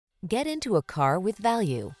Get into a car with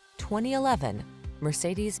value. 2011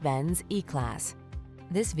 Mercedes-Benz E-Class.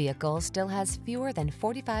 This vehicle still has fewer than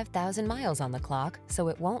 45,000 miles on the clock, so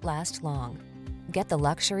it won't last long. Get the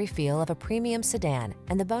luxury feel of a premium sedan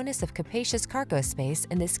and the bonus of capacious cargo space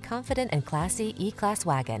in this confident and classy E-Class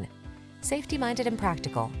wagon. Safety-minded and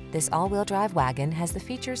practical, this all-wheel drive wagon has the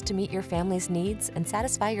features to meet your family's needs and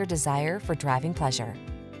satisfy your desire for driving pleasure.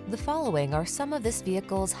 The following are some of this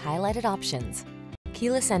vehicle's highlighted options: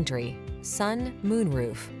 keyless entry, sun,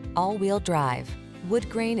 moonroof, all-wheel drive, wood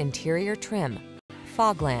grain interior trim,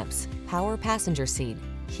 fog lamps, power passenger seat,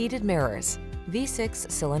 heated mirrors, V6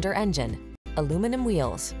 cylinder engine, aluminum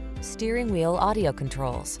wheels, steering wheel audio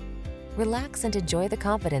controls. Relax and enjoy the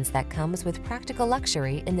confidence that comes with practical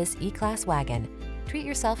luxury in this E-Class wagon. Treat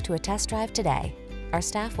yourself to a test drive today. Our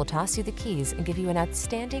staff will toss you the keys and give you an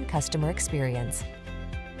outstanding customer experience.